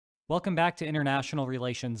Welcome back to International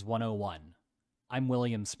Relations 101. I'm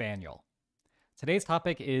William Spaniel. Today's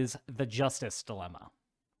topic is the justice dilemma.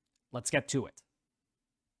 Let's get to it.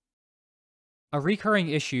 A recurring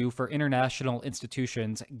issue for international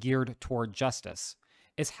institutions geared toward justice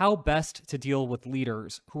is how best to deal with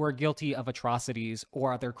leaders who are guilty of atrocities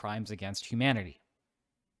or other crimes against humanity.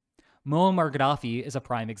 Muammar Gaddafi is a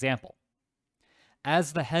prime example.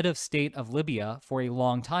 As the head of state of Libya for a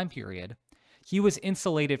long time period, he was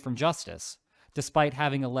insulated from justice, despite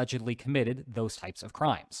having allegedly committed those types of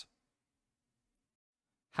crimes.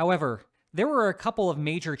 However, there were a couple of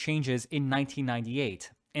major changes in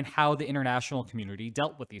 1998 in how the international community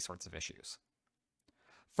dealt with these sorts of issues.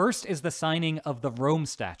 First is the signing of the Rome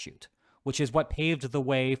Statute, which is what paved the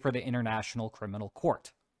way for the International Criminal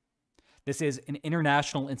Court. This is an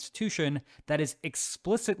international institution that is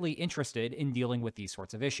explicitly interested in dealing with these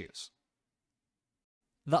sorts of issues.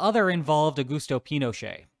 The other involved Augusto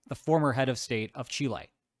Pinochet, the former head of state of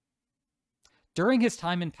Chile. During his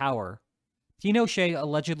time in power, Pinochet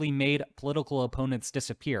allegedly made political opponents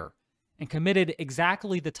disappear and committed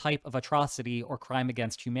exactly the type of atrocity or crime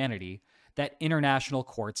against humanity that international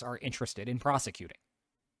courts are interested in prosecuting.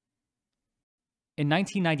 In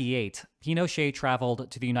 1998, Pinochet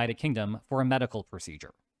traveled to the United Kingdom for a medical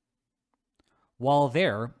procedure. While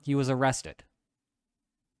there, he was arrested.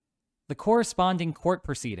 The corresponding court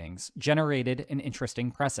proceedings generated an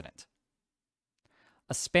interesting precedent.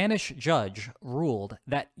 A Spanish judge ruled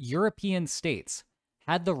that European states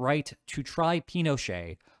had the right to try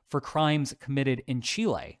Pinochet for crimes committed in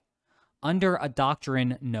Chile under a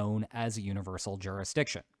doctrine known as universal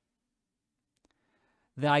jurisdiction.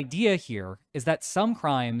 The idea here is that some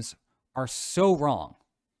crimes are so wrong,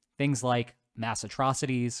 things like mass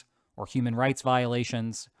atrocities or human rights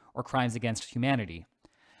violations or crimes against humanity,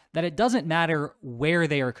 that it doesn't matter where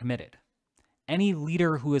they are committed. Any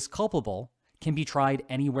leader who is culpable can be tried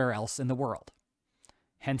anywhere else in the world.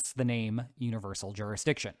 Hence the name universal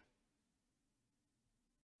jurisdiction.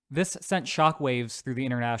 This sent shockwaves through the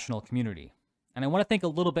international community, and I want to think a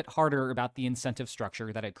little bit harder about the incentive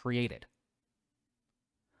structure that it created.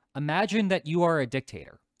 Imagine that you are a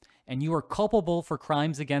dictator, and you are culpable for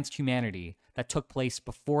crimes against humanity that took place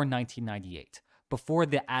before 1998, before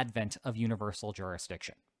the advent of universal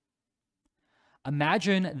jurisdiction.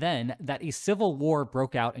 Imagine then that a civil war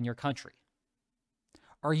broke out in your country.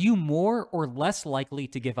 Are you more or less likely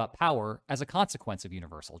to give up power as a consequence of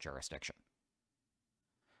universal jurisdiction?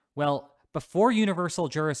 Well, before universal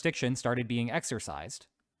jurisdiction started being exercised,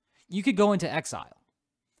 you could go into exile.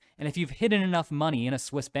 And if you've hidden enough money in a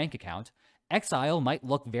Swiss bank account, exile might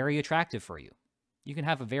look very attractive for you. You can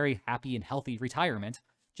have a very happy and healthy retirement,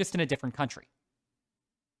 just in a different country.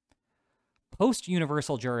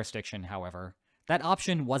 Post-universal jurisdiction, however, that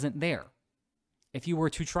option wasn't there. If you were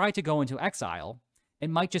to try to go into exile, it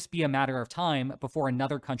might just be a matter of time before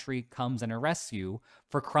another country comes and arrests you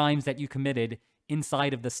for crimes that you committed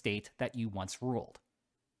inside of the state that you once ruled.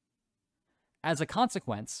 As a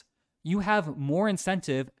consequence, you have more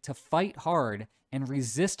incentive to fight hard and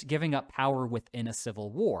resist giving up power within a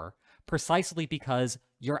civil war, precisely because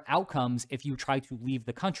your outcomes if you try to leave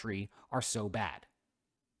the country are so bad.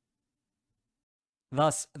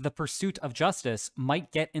 Thus, the pursuit of justice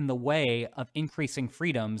might get in the way of increasing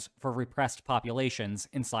freedoms for repressed populations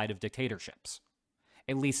inside of dictatorships,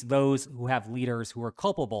 at least those who have leaders who are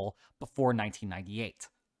culpable before 1998.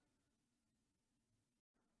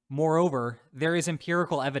 Moreover, there is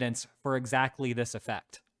empirical evidence for exactly this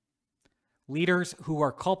effect. Leaders who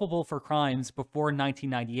are culpable for crimes before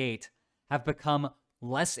 1998 have become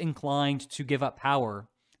less inclined to give up power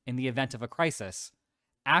in the event of a crisis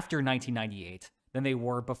after 1998 than they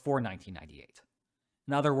were before 1998.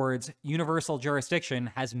 In other words, universal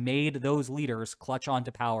jurisdiction has made those leaders clutch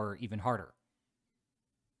onto power even harder.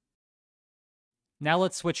 Now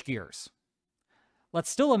let's switch gears. Let's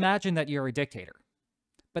still imagine that you're a dictator.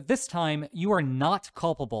 But this time, you are not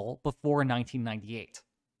culpable before 1998.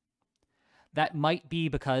 That might be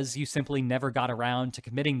because you simply never got around to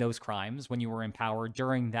committing those crimes when you were in power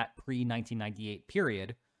during that pre-1998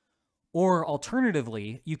 period, or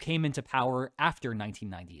alternatively, you came into power after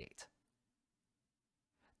 1998.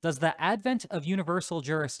 Does the advent of universal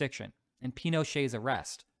jurisdiction and Pinochet's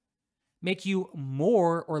arrest make you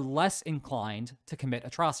more or less inclined to commit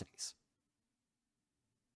atrocities?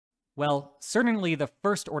 Well, certainly the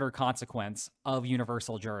first-order consequence of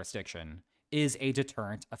universal jurisdiction is a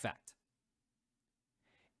deterrent effect.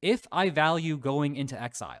 If I value going into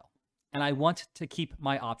exile, and I want to keep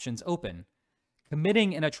my options open,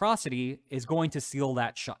 committing an atrocity is going to seal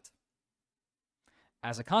that shut.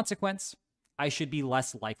 As a consequence, I should be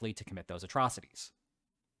less likely to commit those atrocities.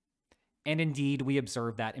 and indeed we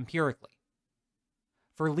observe that empirically.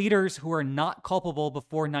 For leaders who are not culpable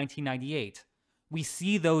before 1998, we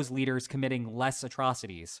see those leaders committing less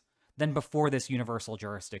atrocities than before this universal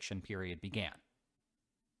jurisdiction period began.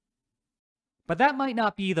 But that might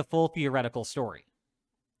not be the full theoretical story.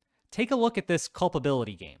 Take a look at this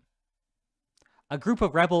culpability game. A group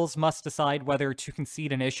of rebels must decide whether to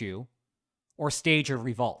concede an issue or stage a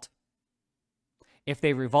revolt. If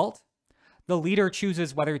they revolt, the leader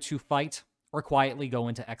chooses whether to fight or quietly go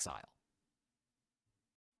into exile.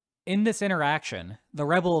 In this interaction, the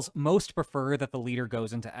rebels most prefer that the leader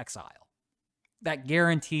goes into exile. That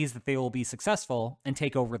guarantees that they will be successful and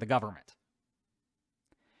take over the government.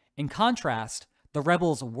 In contrast, the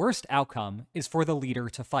rebels' worst outcome is for the leader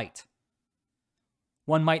to fight.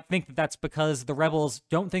 One might think that that's because the rebels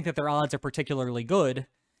don't think that their odds are particularly good,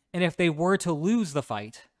 and if they were to lose the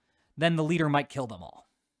fight, then the leader might kill them all.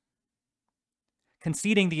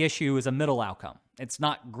 Conceding the issue is a middle outcome. It's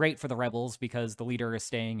not great for the rebels because the leader is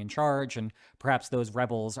staying in charge and perhaps those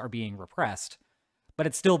rebels are being repressed, but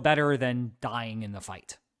it's still better than dying in the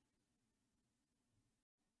fight.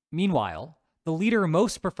 Meanwhile, the leader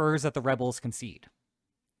most prefers that the rebels concede.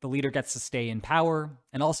 The leader gets to stay in power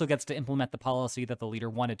and also gets to implement the policy that the leader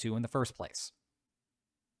wanted to in the first place.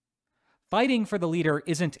 Fighting for the leader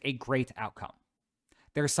isn't a great outcome.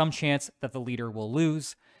 There's some chance that the leader will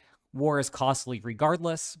lose. War is costly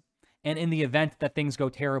regardless, and in the event that things go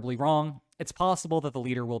terribly wrong, it's possible that the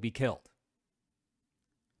leader will be killed.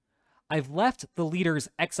 I've left the leader's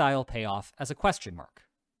exile payoff as a question mark,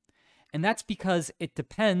 and that's because it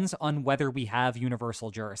depends on whether we have universal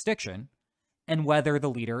jurisdiction and whether the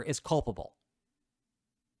leader is culpable.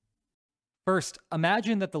 First,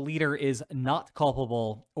 imagine that the leader is not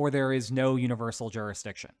culpable or there is no universal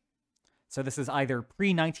jurisdiction. So this is either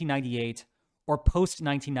pre-1998 or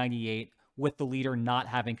post-1998 with the leader not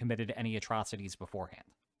having committed any atrocities beforehand.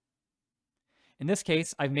 In this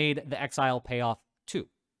case, I've made the exile payoff 2.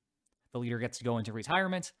 The leader gets to go into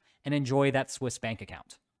retirement and enjoy that Swiss bank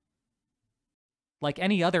account. Like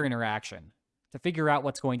any other interaction, to figure out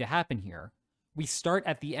what's going to happen here, we start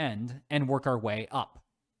at the end and work our way up.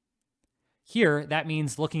 Here, that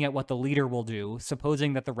means looking at what the leader will do,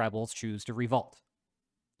 supposing that the rebels choose to revolt.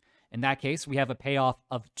 In that case, we have a payoff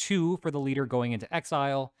of 2 for the leader going into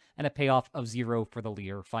exile and a payoff of 0 for the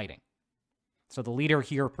leader fighting. So the leader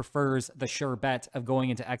here prefers the sure bet of going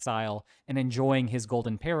into exile and enjoying his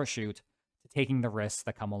golden parachute to taking the risks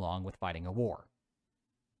that come along with fighting a war.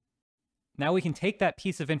 Now we can take that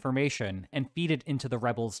piece of information and feed it into the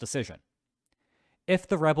rebels' decision. If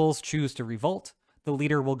the rebels choose to revolt, the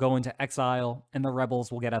leader will go into exile and the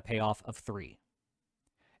rebels will get a payoff of 3.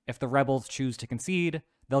 If the rebels choose to concede,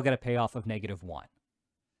 they'll get a payoff of -1.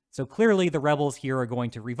 So clearly the rebels here are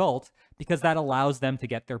going to revolt because that allows them to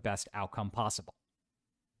get their best outcome possible.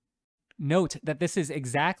 Note that this is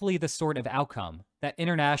exactly the sort of outcome that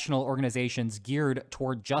international organizations geared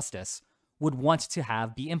toward justice would want to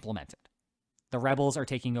have be implemented. The rebels are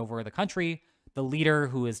taking over the country, the leader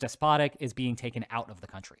who is despotic is being taken out of the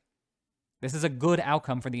country. This is a good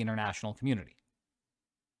outcome for the international community.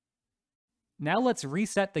 Now let's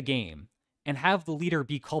reset the game and have the leader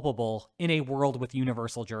be culpable in a world with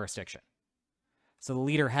universal jurisdiction. So the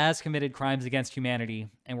leader has committed crimes against humanity,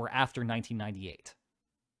 and we're after 1998.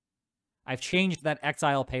 I've changed that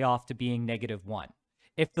exile payoff to being -1.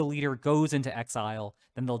 If the leader goes into exile,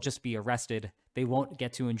 then they'll just be arrested. They won't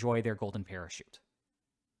get to enjoy their golden parachute.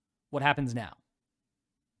 What happens now?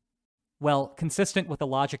 Well, consistent with the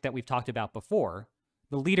logic that we've talked about before,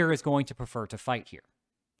 the leader is going to prefer to fight here.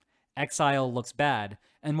 Exile looks bad,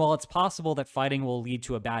 and while it's possible that fighting will lead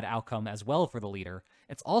to a bad outcome as well for the leader,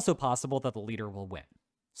 it's also possible that the leader will win.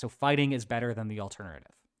 So fighting is better than the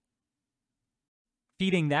alternative.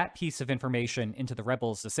 Feeding that piece of information into the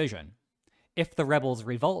rebels' decision, if the rebels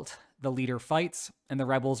revolt, the leader fights, and the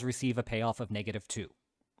rebels receive a payoff of -2.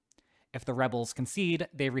 If the rebels concede,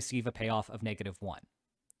 they receive a payoff of -1.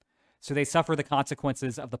 So they suffer the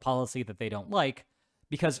consequences of the policy that they don't like,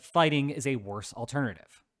 because fighting is a worse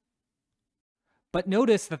alternative. But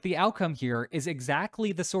notice that the outcome here is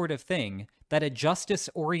exactly the sort of thing that a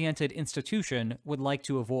justice-oriented institution would like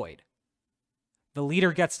to avoid. The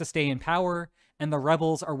leader gets to stay in power, and the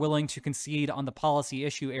rebels are willing to concede on the policy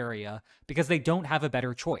issue area because they don't have a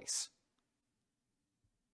better choice.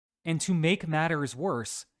 And to make matters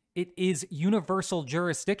worse, it is universal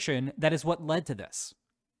jurisdiction that is what led to this.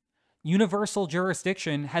 Universal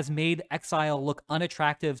jurisdiction has made exile look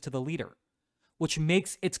unattractive to the leader, which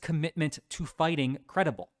makes its commitment to fighting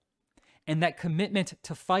credible. And that commitment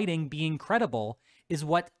to fighting being credible is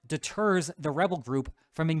what deters the rebel group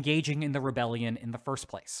from engaging in the rebellion in the first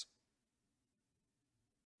place.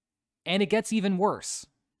 And it gets even worse.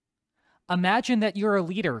 Imagine that you're a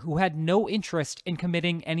leader who had no interest in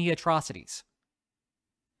committing any atrocities.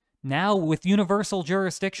 Now, with universal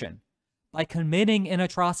jurisdiction, by committing an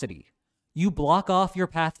atrocity, you block off your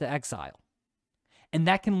path to exile. And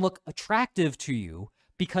that can look attractive to you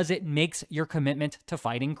because it makes your commitment to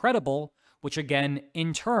fighting credible, which again,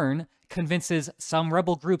 in turn, convinces some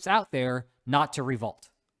rebel groups out there not to revolt.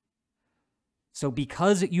 So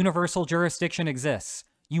because universal jurisdiction exists,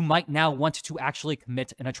 you might now want to actually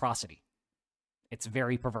commit an atrocity. It's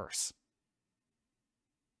very perverse.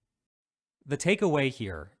 The takeaway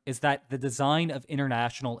here is that the design of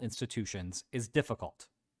international institutions is difficult.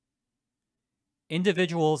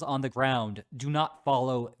 Individuals on the ground do not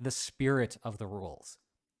follow the spirit of the rules.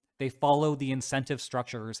 They follow the incentive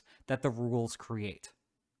structures that the rules create.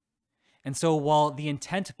 And so while the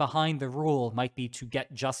intent behind the rule might be to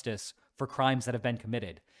get justice for crimes that have been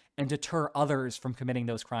committed and deter others from committing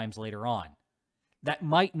those crimes later on, that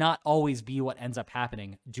might not always be what ends up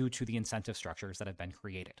happening due to the incentive structures that have been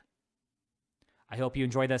created. I hope you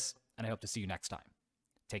enjoy this, and I hope to see you next time.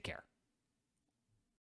 Take care.